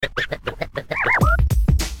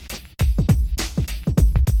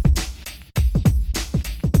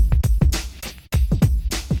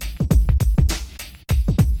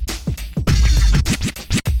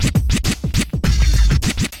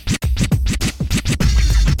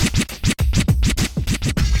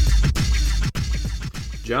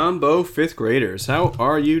Jumbo fifth graders, how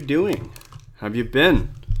are you doing? How have you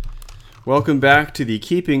been? Welcome back to the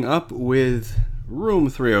Keeping Up with Room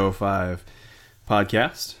 305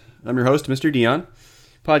 podcast. I'm your host, Mr. Dion,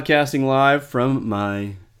 podcasting live from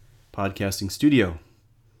my podcasting studio,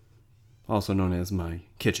 also known as my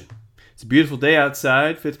kitchen. It's a beautiful day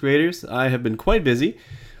outside, fifth graders. I have been quite busy.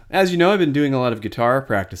 As you know, I've been doing a lot of guitar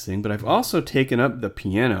practicing, but I've also taken up the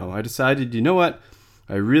piano. I decided, you know what?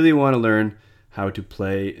 I really want to learn how to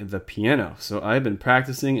play the piano. So I've been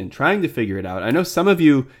practicing and trying to figure it out. I know some of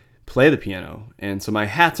you play the piano, and so my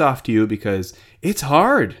hat's off to you because it's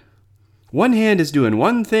hard. One hand is doing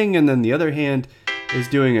one thing, and then the other hand is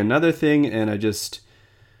doing another thing, and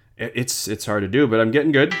it's hard to do, but I'm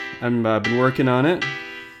getting good. I've been working on it.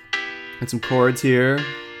 Got some chords here.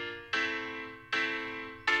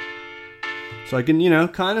 So I can,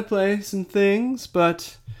 kind of play some things,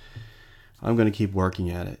 but I'm going to keep working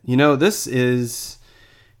at it. This is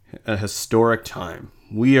a historic time.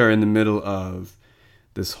 We are in the middle of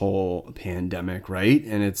this whole pandemic, right?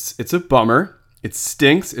 And it's a bummer. It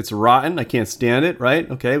stinks. It's rotten. I can't stand it, right?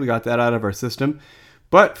 Okay, we got that out of our system.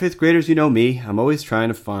 But fifth graders, you know me. I'm always trying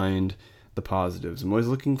to find the positives. I'm always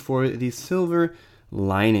looking for the silver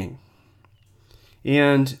lining.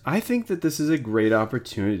 And I think that this is a great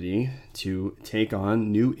opportunity to take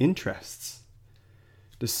on new interests.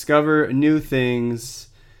 Discover new things.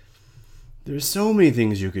 There's so many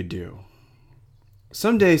things you could do.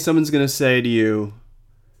 Someday someone's going to say to you,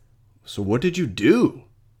 so what did you do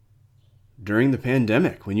during the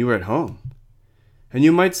pandemic when you were at home? And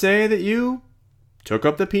you might say that you took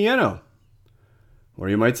up the piano. Or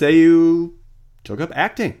you might say you took up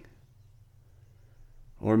acting.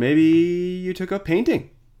 Or maybe you took up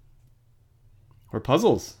painting. Or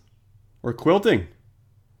puzzles. Or quilting.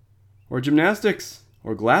 Or gymnastics.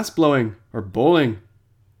 Or glass blowing, or bowling,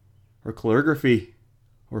 or calligraphy,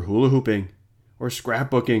 or hula hooping, or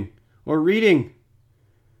scrapbooking, or reading,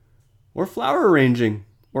 or flower arranging,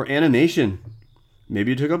 or animation. Maybe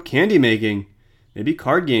you took up candy making, maybe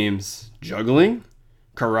card games, juggling,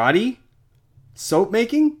 karate, soap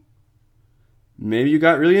making. Maybe you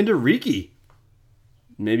got really into Reiki.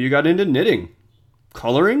 Maybe you got into knitting,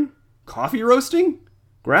 coloring, coffee roasting,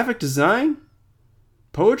 graphic design,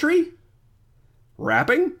 poetry.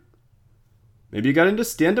 Rapping? Maybe you got into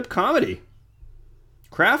stand-up comedy.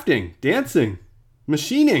 Crafting, dancing,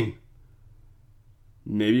 machining.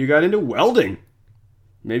 Maybe you got into welding.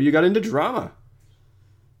 Maybe you got into drama.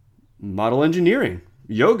 Model engineering,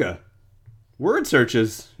 yoga, word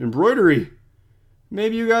searches, embroidery.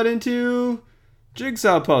 Maybe you got into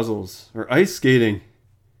jigsaw puzzles or ice skating.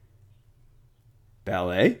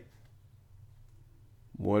 Ballet?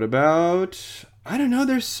 What about, I don't know,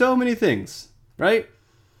 there's so many things. Right?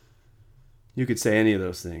 You could say any of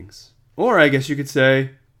those things. Or I guess you could say,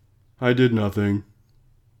 I did nothing.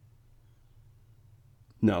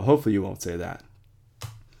 No, hopefully you won't say that.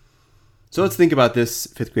 So let's think about this,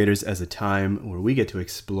 fifth graders, as a time where we get to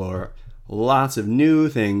explore lots of new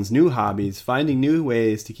things, new hobbies, finding new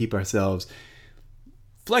ways to keep ourselves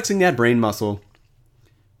flexing that brain muscle,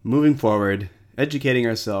 moving forward, educating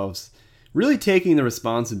ourselves, really taking the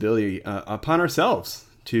responsibility upon ourselves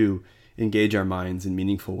to engage our minds in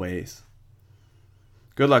meaningful ways.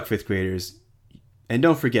 Good luck, fifth graders. And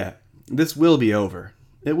don't forget, this will be over.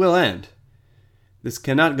 It will end. This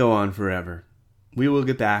cannot go on forever. We will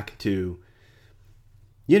get back to,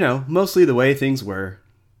 mostly the way things were.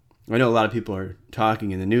 I know a lot of people are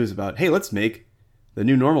talking in the news about, hey, let's make the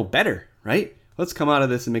new normal better, right? Let's come out of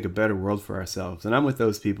this and make a better world for ourselves. And I'm with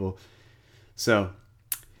those people. So,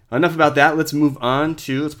 enough about that. Let's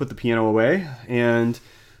put the piano away and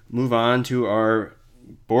move on to our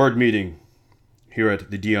board meeting here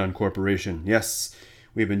at the Dion Corporation. Yes,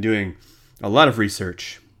 we've been doing a lot of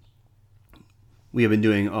research. And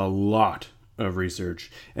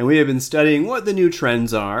we have been studying what the new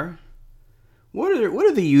trends are. What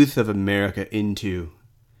are the youth of America into?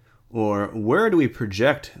 Or where do we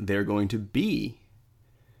project they're going to be?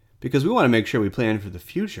 Because we want to make sure we plan for the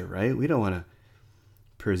future, right? We don't want to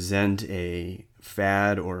present a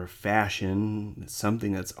fad or a fashion,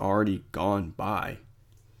 something that's already gone by.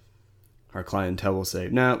 Our clientele will say,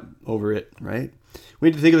 no, over it, right? We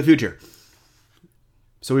need to think of the future.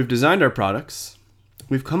 So we've designed our products.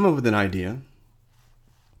 We've come up with an idea.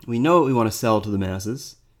 We know what we want to sell to the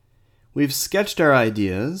masses. We've sketched our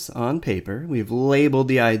ideas on paper. We've labeled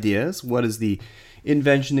the ideas. What does the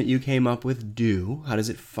invention that you came up with do? How does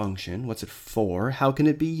it function? What's it for? How can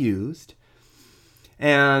it be used?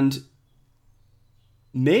 And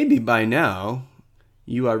maybe by now,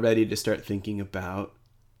 you are ready to start thinking about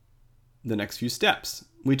the next few steps.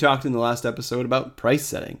 we talked in the last episode about price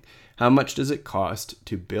setting. How much does it cost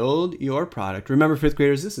to build your product? Remember, fifth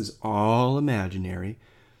graders, this is all imaginary.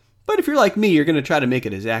 But if you're like me, you're going to try to make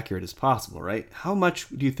it as accurate as possible, right? How much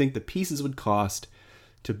do you think the pieces would cost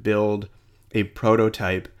to build a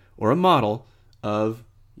prototype or a model of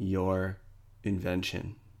your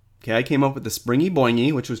invention? Okay, I came up with the Springy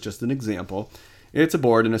Boingy, which was just an example. It's a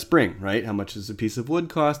board and a spring, right? How much does a piece of wood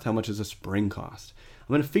cost? How much does a spring cost?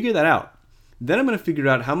 I'm going to figure that out. Then I'm going to figure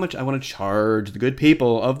out how much I want to charge the good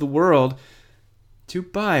people of the world to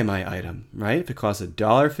buy my item, right? If it costs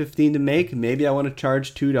 $1.15 to make, maybe I want to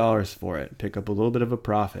charge $2 for it, pick up a little bit of a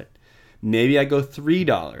profit. Maybe I go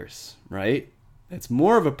 $3, right? It's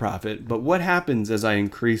more of a profit, but what happens as I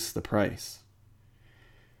increase the price?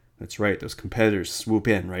 That's right, those competitors swoop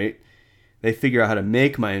in, right? They figure out how to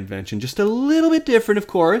make my invention just a little bit different, of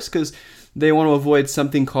course, because they want to avoid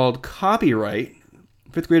something called copyright.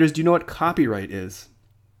 Fifth graders, do you know what copyright is?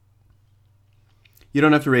 You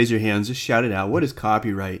don't have to raise your hands, just shout it out. What is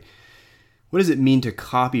copyright? What does it mean to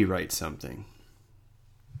copyright something?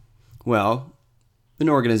 Well, an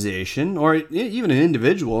organization or even an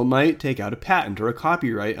individual might take out a patent or a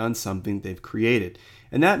copyright on something they've created.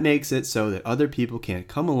 And that makes it so that other people can't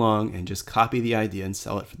come along and just copy the idea and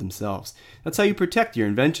sell it for themselves. That's how you protect your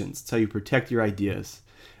inventions. That's how you protect your ideas.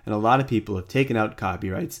 And a lot of people have taken out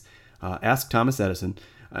copyrights, ask Thomas Edison,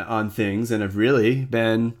 on things and have really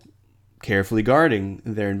been carefully guarding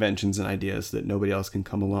their inventions and ideas so that nobody else can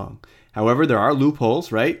come along. However, there are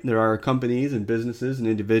loopholes, right? There are companies and businesses and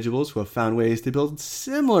individuals who have found ways to build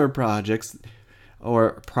similar projects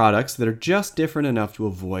or products that are just different enough to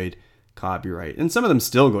avoid copyright. And some of them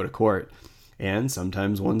still go to court. And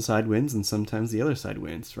sometimes one side wins and sometimes the other side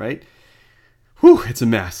wins, right? Whew, it's a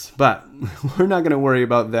mess. But we're not going to worry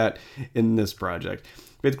about that in this project.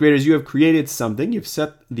 Fifth graders, you have created something. You've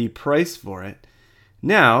set the price for it.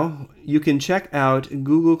 Now, you can check out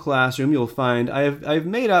Google Classroom. You'll find I've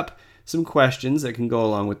made up some questions that can go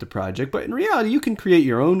along with the project. But in reality, you can create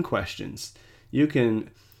your own questions. You can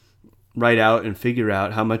write out and figure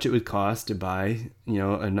out how much it would cost to buy,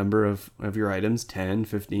 a number of your items, 10,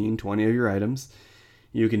 15, 20 of your items.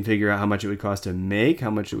 You can figure out how much it would cost to make, how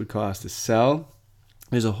much it would cost to sell.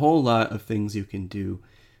 There's a whole lot of things you can do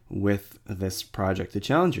with this project to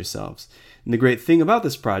challenge yourselves. And the great thing about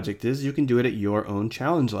this project is you can do it at your own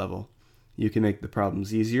challenge level. You can make the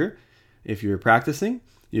problems easier if you're practicing.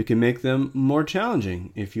 You can make them more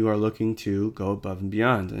challenging if you are looking to go above and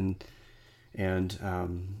beyond and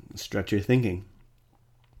stretch your thinking.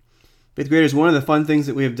 Fifth graders, one of the fun things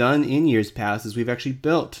that we have done in years past is we've actually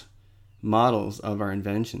built models of our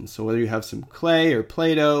inventions. So whether you have some clay or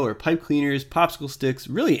Play-Doh or pipe cleaners, popsicle sticks,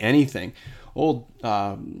 really anything, old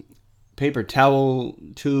paper towel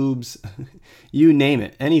tubes, you name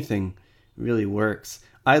it, anything really works.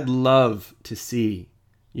 I'd love to see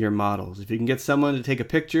your models. If you can get someone to take a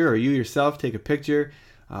picture or you yourself take a picture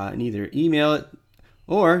and either email it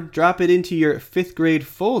or drop it into your fifth grade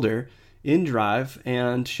folder in Drive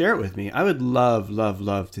and share it with me. I would love, love,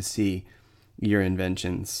 love to see your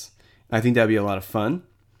inventions. I think that'd be a lot of fun.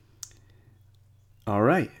 All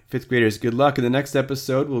right, fifth graders, good luck. In the next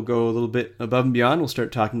episode, we'll go a little bit above and beyond. We'll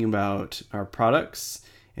start talking about our products,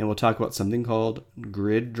 and we'll talk about something called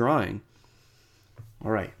grid drawing.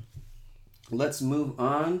 All right, let's move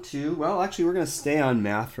on to, we're going to stay on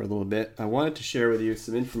math for a little bit. I wanted to share with you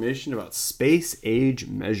some information about space-age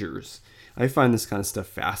measures. I find this kind of stuff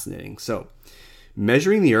fascinating. So,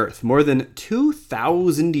 measuring the Earth more than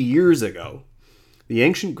 2,000 years ago, the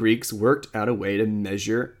ancient Greeks worked out a way to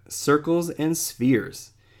measure circles and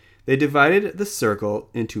spheres. They divided the circle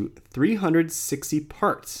into 360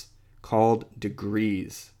 parts called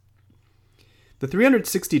degrees. The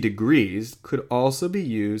 360 degrees could also be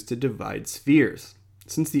used to divide spheres.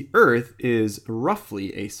 Since the Earth is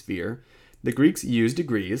roughly a sphere, the Greeks used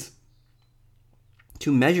degrees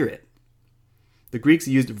to measure it. The Greeks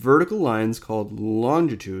used vertical lines called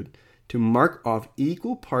longitude to mark off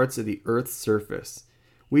equal parts of the Earth's surface.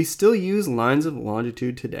 We still use lines of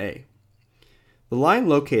longitude today. The line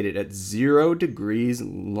located at 0 degrees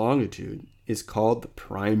longitude is called the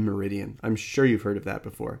prime meridian. I'm sure you've heard of that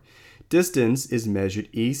before. Distance is measured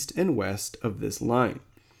east and west of this line.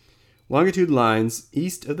 Longitude lines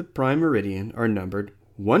east of the prime meridian are numbered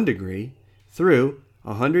 1 degree through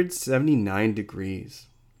 179 degrees.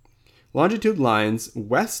 Longitude lines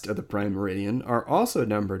west of the prime meridian are also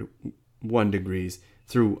numbered 1 degrees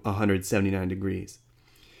through 179 degrees.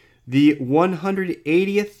 The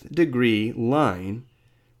 180th degree line,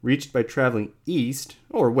 reached by traveling east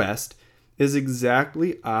or west, is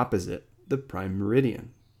exactly opposite the prime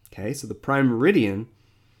meridian. Okay, so the prime meridian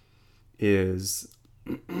is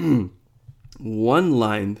one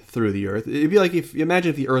line through the earth. It'd be like imagine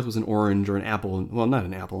if the earth was an orange or an apple. Well, not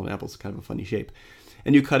an apple. An apple's kind of a funny shape.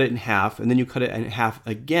 And you cut it in half, and then you cut it in half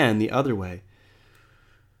again the other way.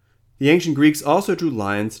 The ancient Greeks also drew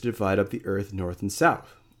lines to divide up the earth north and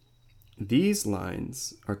south. These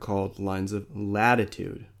lines are called lines of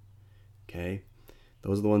latitude. Okay?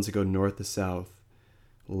 Those are the ones that go north to south.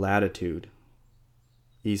 Latitude.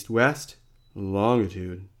 East-west,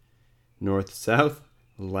 longitude. North-south,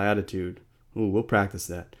 latitude. Ooh, we'll practice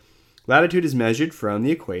that. Latitude is measured from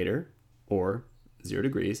the equator, or 0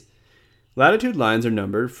 degrees. Latitude lines are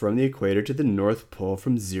numbered from the equator to the North Pole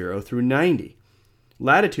from 0 through 90.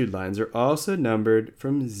 Latitude lines are also numbered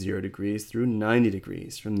from 0 degrees through 90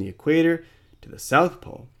 degrees, from the equator to the South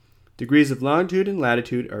Pole. Degrees of longitude and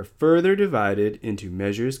latitude are further divided into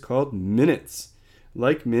measures called minutes.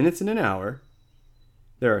 Like minutes in an hour,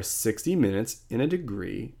 there are 60 minutes in a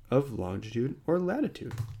degree of longitude or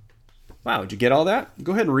latitude. Wow, did you get all that?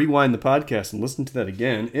 Go ahead and rewind the podcast and listen to that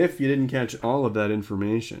again if you didn't catch all of that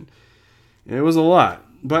information. It was a lot,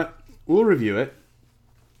 but we'll review it.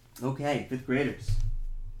 Okay, 5th graders.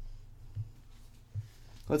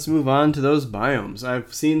 Let's move on to those biomes.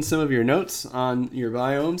 I've seen some of your notes on your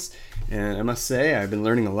biomes, and I must say I've been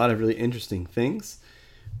learning a lot of really interesting things.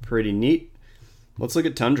 Pretty neat. Let's look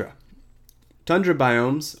at tundra. Tundra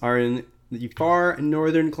biomes are in the far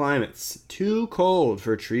northern climates, too cold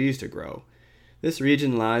for trees to grow. This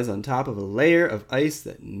region lies on top of a layer of ice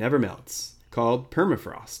that never melts, called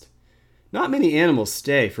permafrost. Not many animals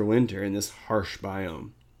stay for winter in this harsh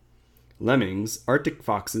biome. Lemmings, Arctic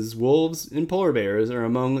foxes, wolves, and polar bears are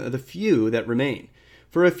among the few that remain.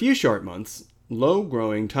 For a few short months,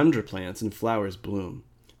 low-growing tundra plants and flowers bloom.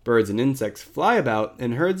 Birds and insects fly about,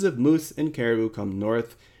 and herds of moose and caribou come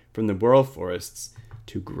north from the boreal forests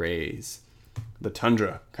to graze. The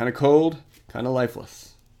tundra, kind of cold, kind of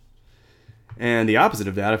lifeless. And the opposite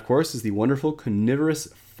of that, of course, is the wonderful coniferous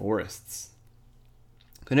forests.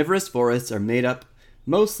 Coniferous forests are made up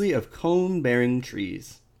mostly of cone-bearing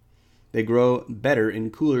trees. They grow better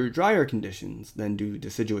in cooler, drier conditions than do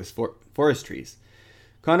deciduous forest trees.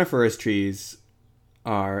 Coniferous trees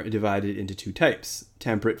are divided into 2 types,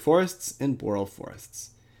 temperate forests and boreal forests.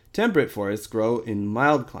 Temperate forests grow in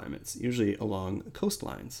mild climates, usually along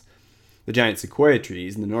coastlines. The giant sequoia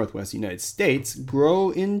trees in the northwest United States grow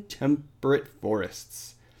in temperate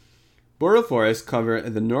forests. Boreal forests cover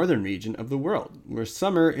the northern region of the world, where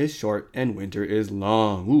summer is short and winter is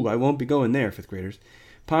long. Ooh, I won't be going there, 5th graders.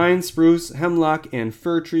 Pine, spruce, hemlock, and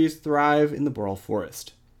fir trees thrive in the boreal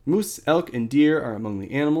forest. Moose, elk, and deer are among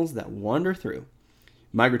the animals that wander through.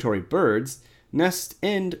 Migratory birds nest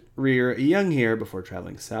and rear young here before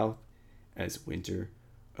traveling south as winter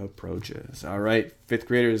approaches. All right, 5th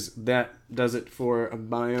graders, that does it for a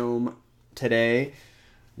biome today.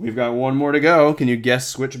 We've got one more to go. Can you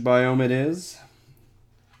guess which biome it is?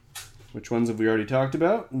 Which ones have we already talked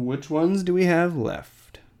about? Which ones do we have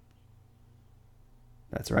left?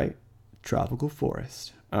 That's right, tropical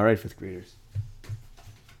forest. All right, 5th graders.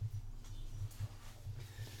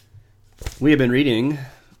 We have been reading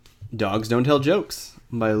Dogs Don't Tell Jokes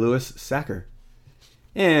by Louis Sachar.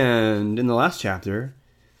 And in the last chapter,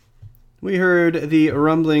 we heard the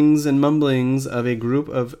rumblings and mumblings of a group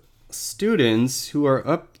of students who are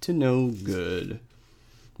up to no good.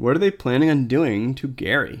 What are they planning on doing to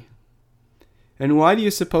Gary? And why do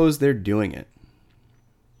you suppose they're doing it?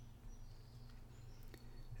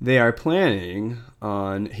 They are planning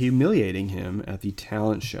on humiliating him at the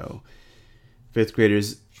talent show. 5th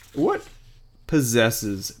graders, what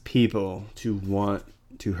possesses people to want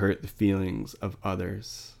to hurt the feelings of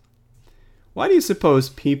others? Why do you suppose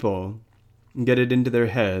people get it into their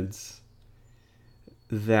heads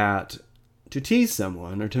that to tease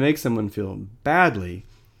someone or to make someone feel badly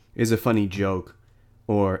is a funny joke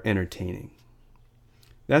or entertaining?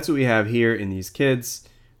 That's what we have here in these kids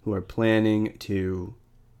who are planning to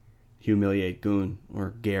humiliate Goon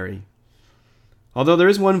or Gary. Although there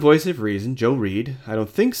is one voice of reason, Joe Reed. I don't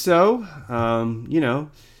think so.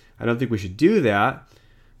 I don't think we should do that.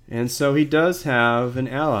 And so he does have an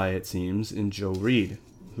ally, it seems, in Joe Reed,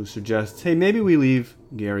 who suggests, hey, maybe we leave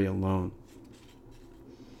Gary alone.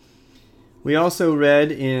 We also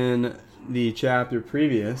read in the chapter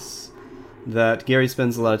previous that Gary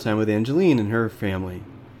spends a lot of time with Angeline and her family,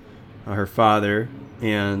 her father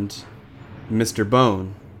and Mr.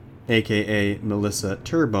 Bone, a.k.a. Melissa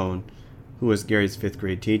Turbone, who was Gary's 5th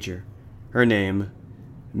grade teacher. Her name,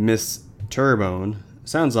 Miss Turbone,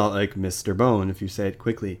 sounds a lot like Mr. Bone if you say it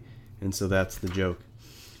quickly, and so that's the joke.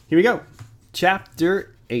 Here we go.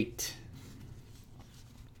 Chapter 8.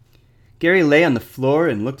 Gary lay on the floor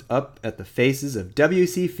and looked up at the faces of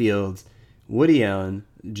W.C. Fields, Woody Allen,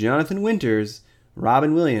 Jonathan Winters,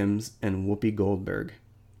 Robin Williams, and Whoopi Goldberg.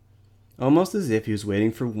 Almost as if he was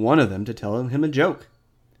waiting for one of them to tell him a joke.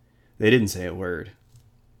 They didn't say a word.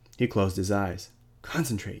 He closed his eyes.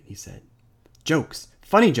 "Concentrate," he said. "Jokes.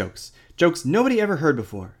 Funny jokes. Jokes nobody ever heard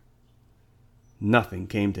before." Nothing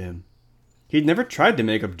came to him. He'd never tried to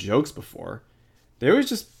make up jokes before. They always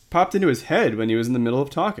just popped into his head when he was in the middle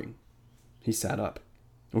of talking. He sat up.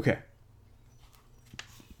 "Okay.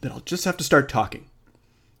 Then I'll just have to start talking."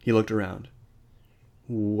 He looked around.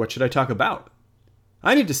 "What should I talk about?"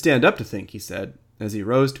 "I need to stand up to think," he said, as he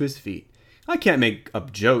rose to his feet. "I can't make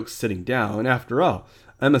up jokes sitting down. After all,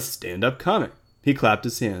 I'm a stand-up comic." He clapped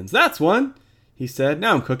his hands. "That's one," he said.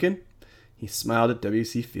 "Now I'm cooking." He smiled at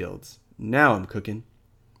W.C. Fields. "Now I'm cooking."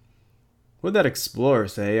 What'd that explorer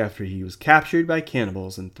say after he was captured by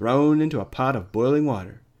cannibals and thrown into a pot of boiling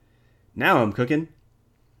water? "Now I'm cooking."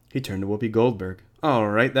 He turned to Whoopi Goldberg. "All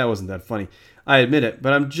right, that wasn't that funny. I admit it,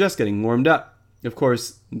 but I'm just getting warmed up." Of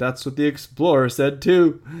course, that's what the explorer said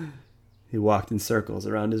too. He walked in circles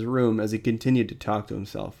around his room as he continued to talk to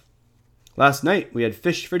himself. "Last night we had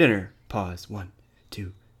fish for dinner." Pause. 1,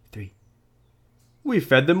 2, 3. "We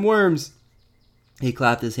fed them worms." He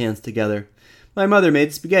clapped his hands together. "My mother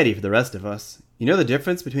made spaghetti for the rest of us. You know the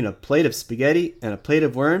difference between a plate of spaghetti and a plate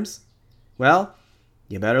of worms? Well,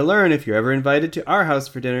 you better learn if you're ever invited to our house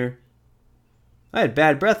for dinner." "I had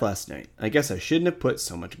bad breath last night. I guess I shouldn't have put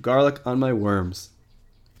so much garlic on my worms."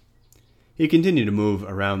 He continued to move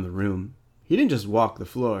around the room. He didn't just walk the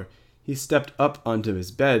floor. He stepped up onto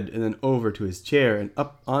his bed and then over to his chair and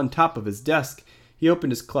up on top of his desk. He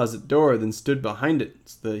opened his closet door, then stood behind it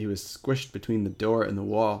so that he was squished between the door and the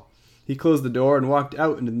wall. He closed the door and walked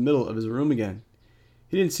out into the middle of his room again.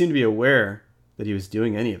 He didn't seem to be aware that he was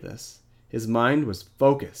doing any of this. His mind was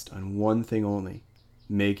focused on one thing only: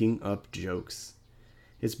 making up jokes.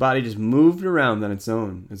 His body just moved around on its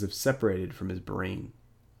own, as if separated from his brain.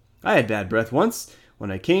 "I had bad breath once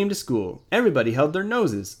when I came to school. Everybody held their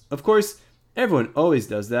noses. Of course, everyone always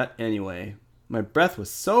does that anyway. My breath was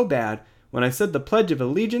so bad, when I said the Pledge of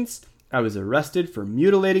Allegiance, I was arrested for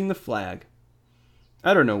mutilating the flag.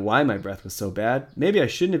 I don't know why my breath was so bad. Maybe I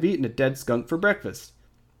shouldn't have eaten a dead skunk for breakfast."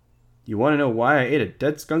 "You want to know why I ate a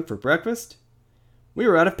dead skunk for breakfast?" "We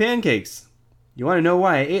were out of pancakes." "You want to know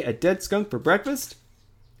why I ate a dead skunk for breakfast?"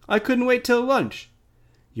 "I couldn't wait till lunch."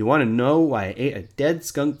 "You want to know why I ate a dead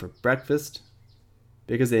skunk for breakfast?"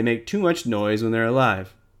 "Because they make too much noise when they're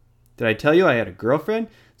alive." "Did I tell you I had a girlfriend?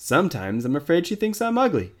 Sometimes I'm afraid she thinks I'm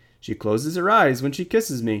ugly. She closes her eyes when she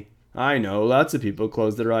kisses me." "I know, lots of people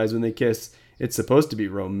close their eyes when they kiss. It's supposed to be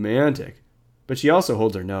romantic. But she also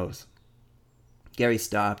holds her nose." Gary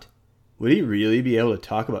stopped. Would he really be able to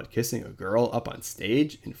talk about kissing a girl up on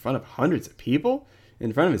stage in front of hundreds of people?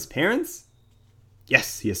 In front of his parents?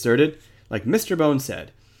 "Yes," he asserted. Like Mr. Bone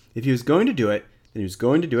said, if he was going to do it, then he was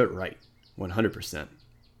going to do it right. 100%.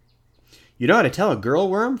 "You know how to tell a girl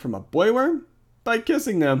worm from a boy worm? By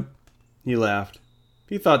kissing them." He laughed.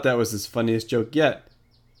 He thought that was his funniest joke yet.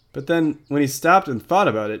 But then, when he stopped and thought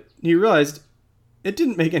about it, he realized it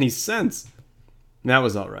didn't make any sense. That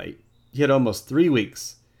was all right. He had almost 3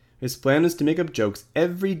 weeks. His plan was to make up jokes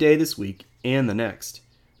every day this week and the next.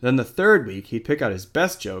 Then the third week, he'd pick out his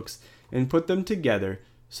best jokes and put them together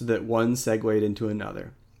so that one segued into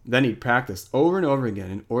another. Then he'd practice over and over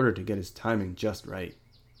again in order to get his timing just right.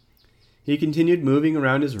 He continued moving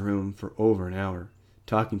around his room for over an hour,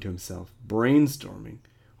 talking to himself, brainstorming,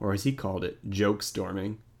 or as he called it,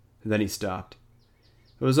 joke-storming. Then he stopped.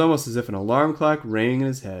 It was almost as if an alarm clock rang in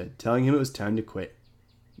his head, telling him it was time to quit.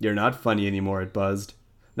 "You're not funny anymore," it buzzed.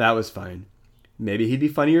 That was fine. Maybe he'd be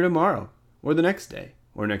funnier tomorrow, or the next day,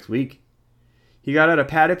 or next week. He got out a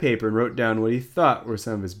pad of paper and wrote down what he thought were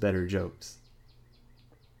some of his better jokes.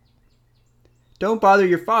 "Don't bother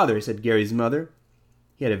your father," said Gary's mother.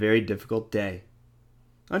 He had a very difficult day.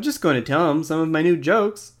 "I'm just going to tell him some of my new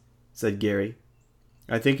jokes," said Gary.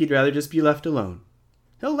 "I think he'd rather just be left alone."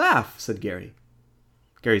 "He'll laugh," said Gary.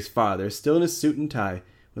 Gary's father, still in his suit and tie,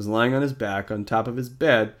 was lying on his back on top of his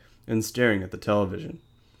bed and staring at the television.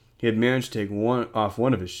 He had managed to take off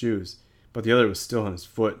one of his shoes, but the other was still on his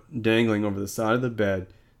foot, dangling over the side of the bed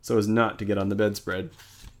so as not to get on the bedspread.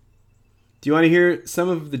 "Do you want to hear some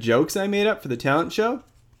of the jokes I made up for the talent show?"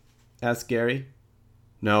 asked Gary.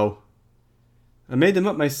 "No." "I made them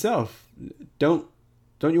up myself. Don't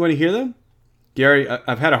you want to hear them?" "Gary,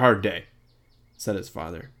 I've had a hard day," said his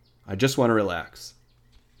father. "I just want to relax."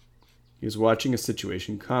 He was watching a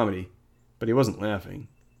situation comedy, but he wasn't laughing.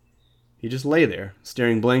 He just lay there,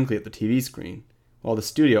 staring blankly at the TV screen, while the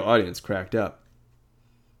studio audience cracked up.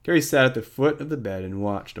 Gary sat at the foot of the bed and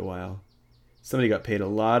watched a while. Somebody got paid a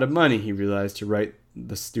lot of money, he realized, to write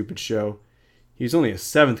the stupid show. He was only a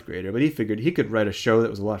 7th grader, but he figured he could write a show that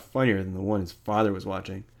was a lot funnier than the one his father was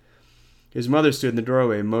watching. His mother stood in the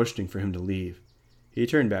doorway, motioning for him to leave. He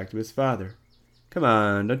turned back to his father. "Come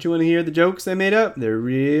on, don't you want to hear the jokes I made up? They're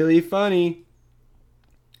really funny."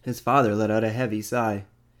 His father let out a heavy sigh.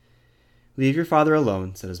 "Leave your father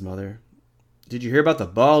alone," said his mother. "Did you hear about the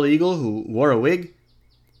bald eagle who wore a wig?"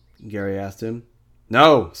 Gary asked him.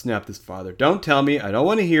 "No," snapped his father. "Don't tell me. I don't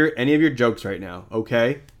want to hear any of your jokes right now,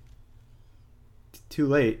 okay?" "Too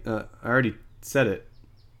late. I already said it,"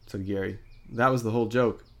 said Gary. "That was the whole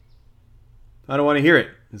joke." "I don't want to hear it,"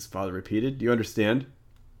 his father repeated. "Do you understand?"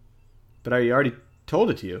 "But I already told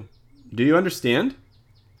it to you. Do you understand?"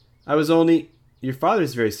 "I was only—" "Your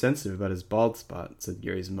father's very sensitive about his bald spot," said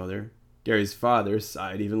Gary's mother. Gary's father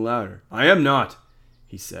sighed even louder. "I am not,"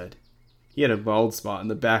 he said. He had a bald spot in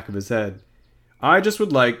the back of his head. "I just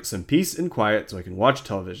would like some peace and quiet so I can watch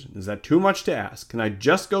television. Is that too much to ask? Can I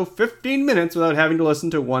just go 15 minutes without having to listen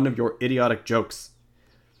to one of your idiotic jokes?"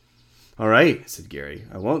 "All right," said Gary.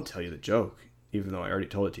 "I won't tell you the joke, even though I already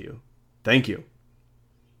told it to you." "Thank you."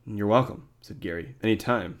 "You're welcome," said Gary. "Any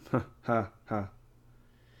time." Ha, ha, ha.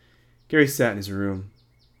 Gary sat in his room.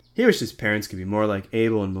 He wished his parents could be more like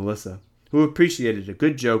Abel and Melissa, who appreciated a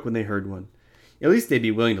good joke when they heard one. At least they'd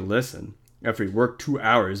be willing to listen, after he worked 2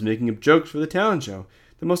 hours making up jokes for the talent show,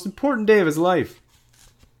 the most important day of his life.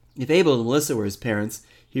 If Abel and Melissa were his parents,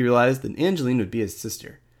 he realized that Angeline would be his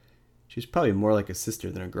sister. She was probably more like a sister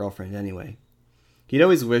than a girlfriend anyway. He'd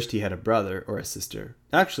always wished he had a brother or a sister.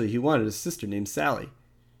 Actually, he wanted a sister named Sally.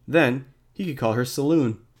 Then, he could call her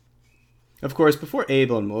Saloon. Of course, before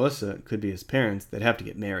Abel and Melissa could be his parents, they'd have to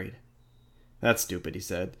get married. "That's stupid," he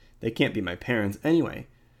said. "They can't be my parents anyway.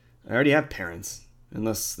 I already have parents,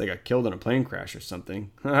 unless they got killed in a plane crash or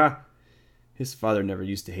something." Haha. His father never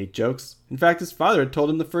used to hate jokes. In fact, his father had told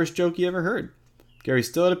him the first joke he ever heard. Gary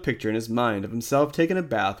still had a picture in his mind of himself taking a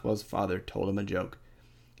bath while his father told him a joke.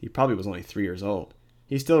 He probably was only 3 years old.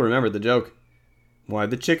 He still remembered the joke.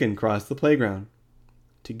 Why'd the chicken cross the playground?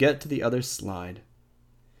 To get to the other slide.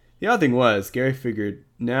 The odd thing was, Gary figured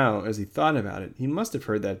now, as he thought about it, he must have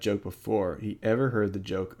heard that joke before he ever heard the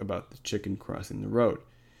joke about the chicken crossing the road.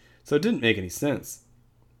 So it didn't make any sense.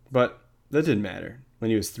 But that didn't matter.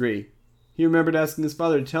 When he was 3, he remembered asking his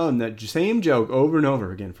father to tell him that same joke over and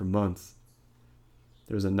over again for months.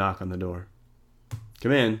 There was a knock on the door.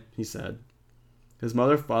 "Come in," he said. His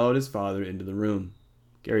mother followed his father into the room.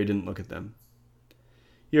 Gary didn't look at them.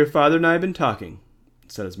 "Your father and I have been talking,"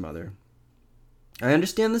 said his mother. "I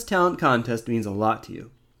understand this talent contest means a lot to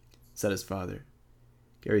you," said his father.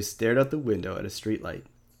 Gary stared out the window at a streetlight.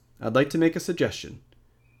 "I'd like to make a suggestion,"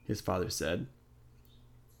 his father said.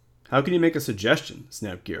 "How can you make a suggestion?"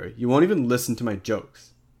 snapped Gary. "You won't even listen to my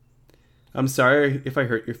jokes." "I'm sorry if I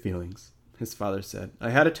hurt your feelings," his father said.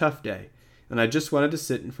 "I had a tough day, and I just wanted to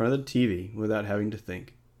sit in front of the TV without having to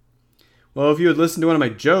think." "Well, if you had listened to one of my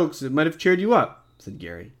jokes, it might have cheered you up," said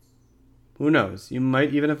Gary. "Who knows? You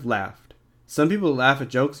might even have laughed. Some people laugh at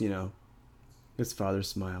jokes, you know." His father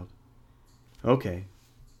smiled. "Okay,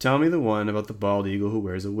 tell me the one about the bald eagle who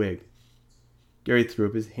wears a wig." Gary threw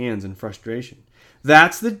up his hands in frustration.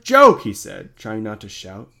 "That's the joke," he said, trying not to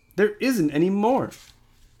shout. "There isn't any more."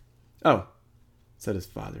 "Oh," said his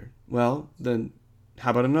father. "Well, then,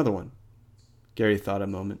 how about another one?" Gary thought a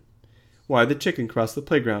moment. "Why'd the chicken cross the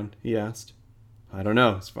playground?" he asked. "I don't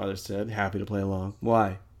know," his father said, happy to play along.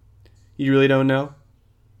 "Why?" "You really don't know?"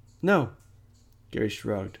 "No." Gary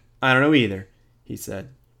shrugged. "I don't know either," he said.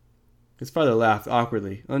 His father laughed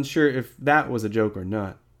awkwardly, unsure if that was a joke or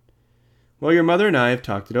not. "Well, your mother and I have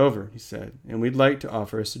talked it over," he said, "and we'd like to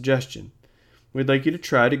offer a suggestion. We'd like you to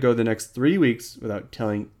try to go the next 3 weeks without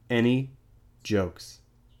telling any jokes."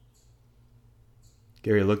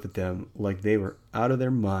 Gary looked at them like they were out of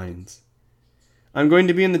their minds. "I'm going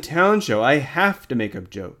to be in the talent show. I have to make up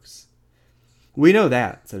jokes." "We know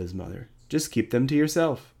that," said his mother. "Just keep them to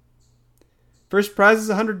yourself." "First prize is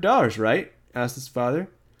 $100, right?" asked his father.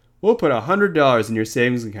 "We'll put $100 in your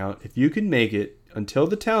savings account if you can make it until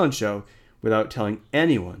the talent show without telling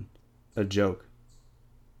anyone a joke."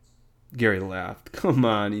 Gary laughed. "Come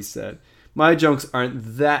on," he said. "My jokes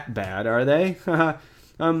aren't that bad, are they?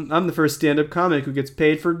 I'm the first stand-up comic who gets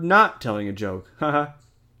paid for not telling a joke.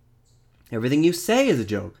 "Everything you say is a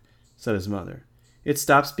joke," said his mother. "It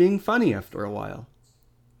stops being funny after a while."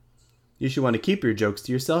 "You should want to keep your jokes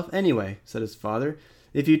to yourself anyway," said his father.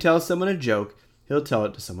 "If you tell someone a joke, he'll tell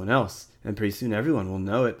it to someone else, and pretty soon everyone will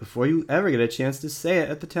know it before you ever get a chance to say it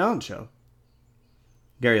at the talent show."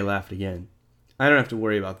 Gary laughed again. I don't have to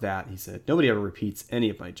worry about that, he said. Nobody ever repeats any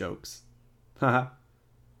of my jokes. Haha.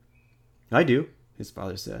 I do, his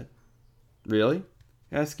father said. Really?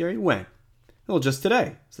 Asked Gary. When? Well, just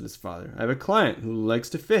today, said his father. I have a client who likes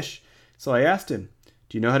to fish, so I asked him,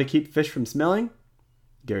 do you know how to keep fish from smelling?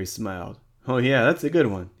 Gary smiled. Oh yeah, that's a good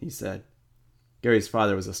one, he said. Gary's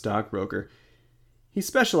father was a stockbroker. He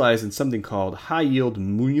specialized in something called high-yield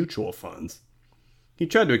mutual funds. He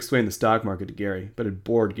tried to explain the stock market to Gary, but it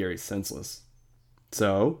bored Gary senseless.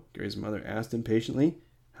 So, Gary's mother asked impatiently,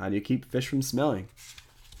 how do you keep fish from smelling?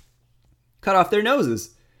 Cut off their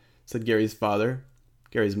noses, said Gary's father.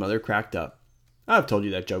 Gary's mother cracked up. I've told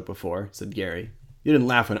you that joke before, said Gary. You didn't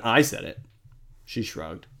laugh when I said it. She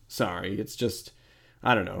shrugged. Sorry, it's just,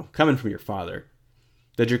 I don't know, coming from your father.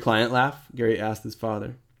 Did your client laugh? Gary asked his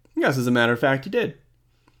father. Yes, as a matter of fact, he did.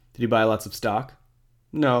 Did he buy lots of stock?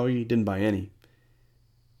 No, he didn't buy any.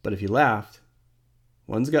 But if he laughed,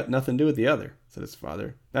 one's got nothing to do with the other, said his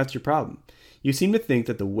father. That's your problem. You seem to think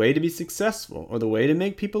that the way to be successful or the way to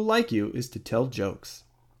make people like you is to tell jokes.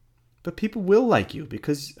 But people will like you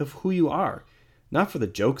because of who you are, not for the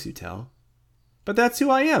jokes you tell. But that's who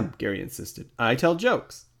I am, Gary insisted. I tell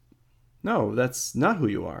jokes. No, that's not who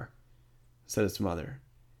you are, said his mother.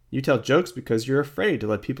 You tell jokes because you're afraid to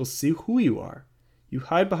let people see who you are. You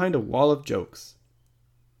hide behind a wall of jokes.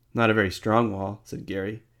 Not a very strong wall, said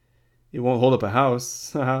Gary. It won't hold up a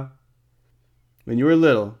house. Haha. When you were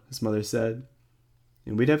little, his mother said,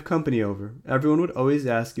 and we'd have company over, everyone would always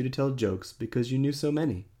ask you to tell jokes because you knew so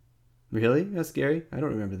many. Really? Asked Gary. I don't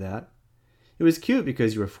remember that. It was cute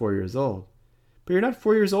because you were 4 years old. But you're not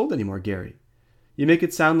 4 years old anymore, Gary. You make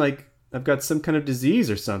it sound like I've got some kind of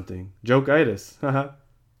disease or something. Joke-itis. Haha.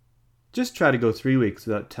 Just try to go 3 weeks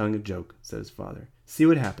without telling a joke, said his father. See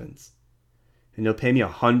what happens. And you'll pay me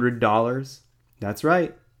 $100? That's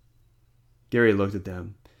right. Gary looked at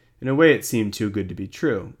them. In a way, it seemed too good to be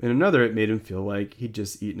true. In another, it made him feel like he'd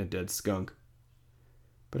just eaten a dead skunk.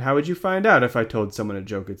 But how would you find out if I told someone a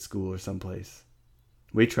joke at school or someplace?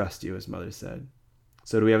 We trust you, his mother said.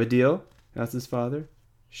 So do we have a deal? Asked his father.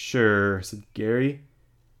 Sure, said Gary.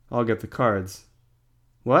 I'll get the cards.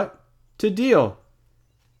 What? To deal.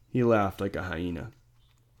 He laughed like a hyena.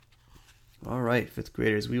 All right, fifth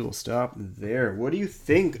graders, we will stop there. What do you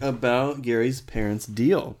think about Gary's parents'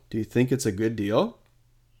 deal? Do you think it's a good deal?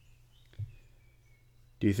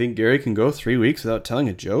 Do you think Gary can go 3 weeks without telling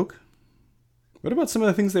a joke? What about some of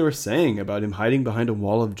the things they were saying about him hiding behind a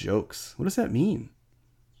wall of jokes? What does that mean?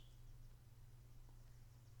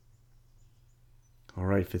 All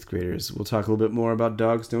right, fifth graders, we'll talk a little bit more about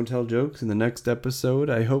dogs don't tell jokes in the next episode.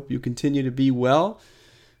 I hope you continue to be well.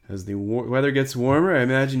 As the weather gets warmer, I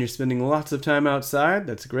imagine you're spending lots of time outside.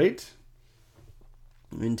 That's great.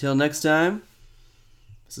 Until next time,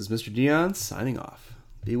 this is Mr. Dion signing off.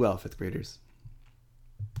 Be well, fifth graders.